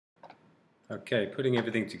Okay, putting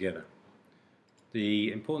everything together.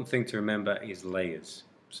 The important thing to remember is layers.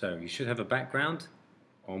 So you should have a background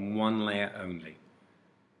on one layer only.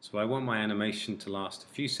 So I want my animation to last a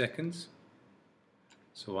few seconds.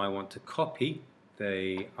 So I want to copy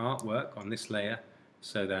the artwork on this layer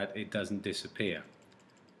so that it doesn't disappear.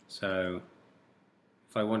 So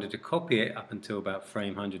if I wanted to copy it up until about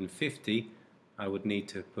frame 150, I would need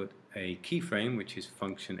to put a keyframe, which is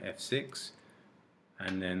function F6,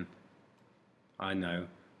 and then I know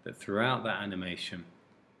that throughout that animation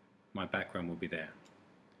my background will be there.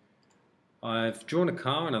 I've drawn a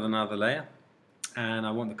car on another layer and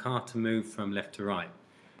I want the car to move from left to right.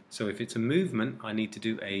 So if it's a movement, I need to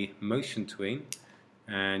do a motion tween,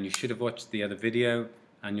 and you should have watched the other video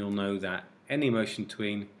and you'll know that any motion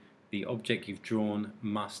tween, the object you've drawn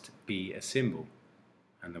must be a symbol,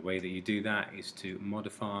 and the way that you do that is to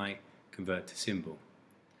modify, convert to symbol.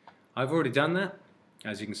 I've already done that.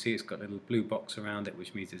 As you can see, it's got a little blue box around it,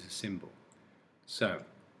 which means it's a symbol. So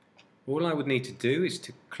all I would need to do is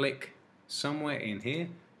to click somewhere in here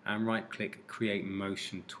and right click create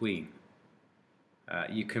motion tween.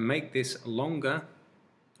 You can make this longer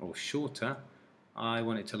or shorter. I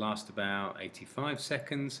want it to last about 85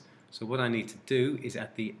 seconds. So what I need to do is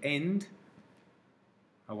at the end,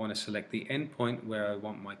 I want to select the end point where I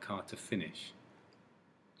want my car to finish.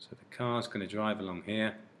 So the car's going to drive along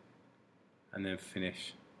here and then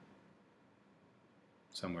finish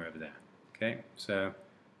somewhere over there. Okay, so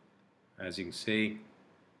as you can see,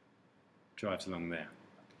 drives along there.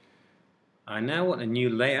 I now want a new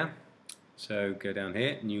layer, so go down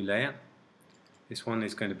here, new layer. This one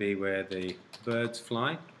is going to be where the birds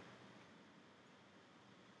fly.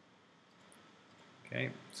 Okay,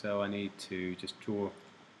 so I need to just draw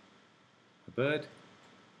a bird.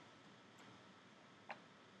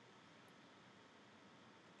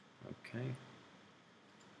 Okay,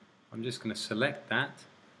 I'm just going to select that,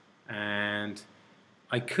 and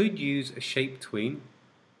I could use a shape tween.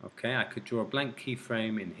 Okay, I could draw a blank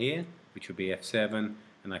keyframe in here, which would be F7,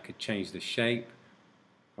 and I could change the shape.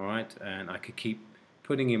 Alright, and I could keep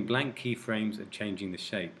putting in blank keyframes and changing the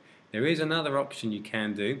shape. There is another option you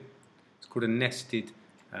can do. It's called a nested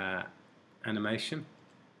animation,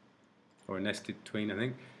 or a nested tween, I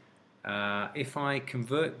think. If I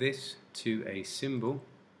convert this to a symbol,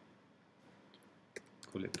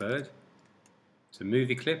 call it bird. It's a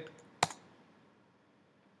movie clip.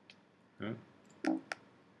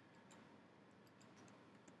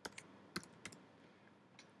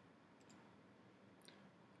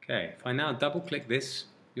 Okay, if I now double click this,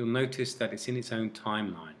 you'll notice that it's in its own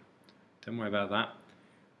timeline. Don't worry about that.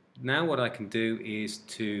 Now what I can do is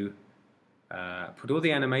to put all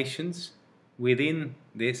the animations within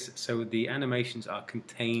this, so the animations are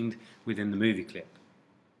contained within the movie clip.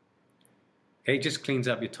 Okay, it just cleans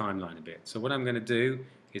up your timeline a bit. So what I'm going to do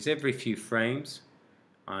is every few frames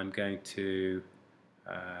I'm going to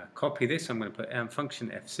copy this. I'm going to put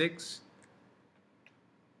function F6.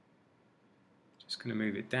 Just going to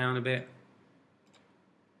move it down a bit.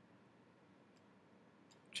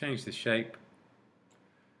 Change the shape.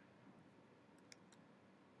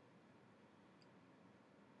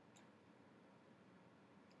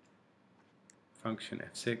 Function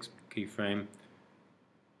F6, keyframe.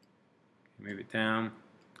 Move it down,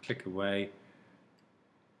 click away,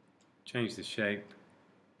 change the shape.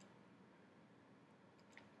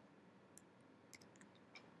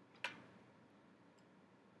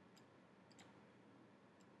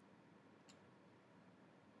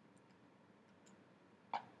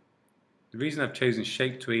 The reason I've chosen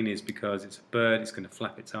shape tween is because it's a bird, it's going to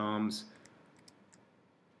flap its arms.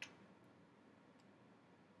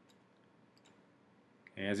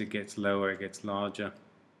 Okay, as it gets lower, it gets larger.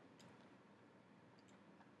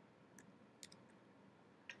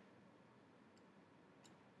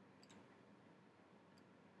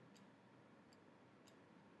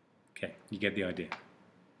 Okay, you get the idea.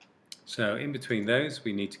 So in between those,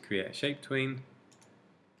 we need to create a shape tween.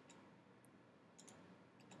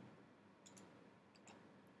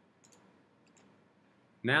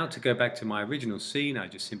 Now to go back to my original scene, I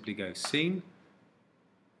just simply go scene.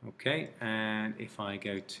 Okay, and if I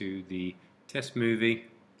go to the test movie,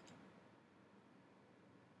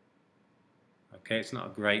 okay, it's not a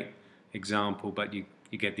great example, but you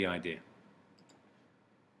get the idea.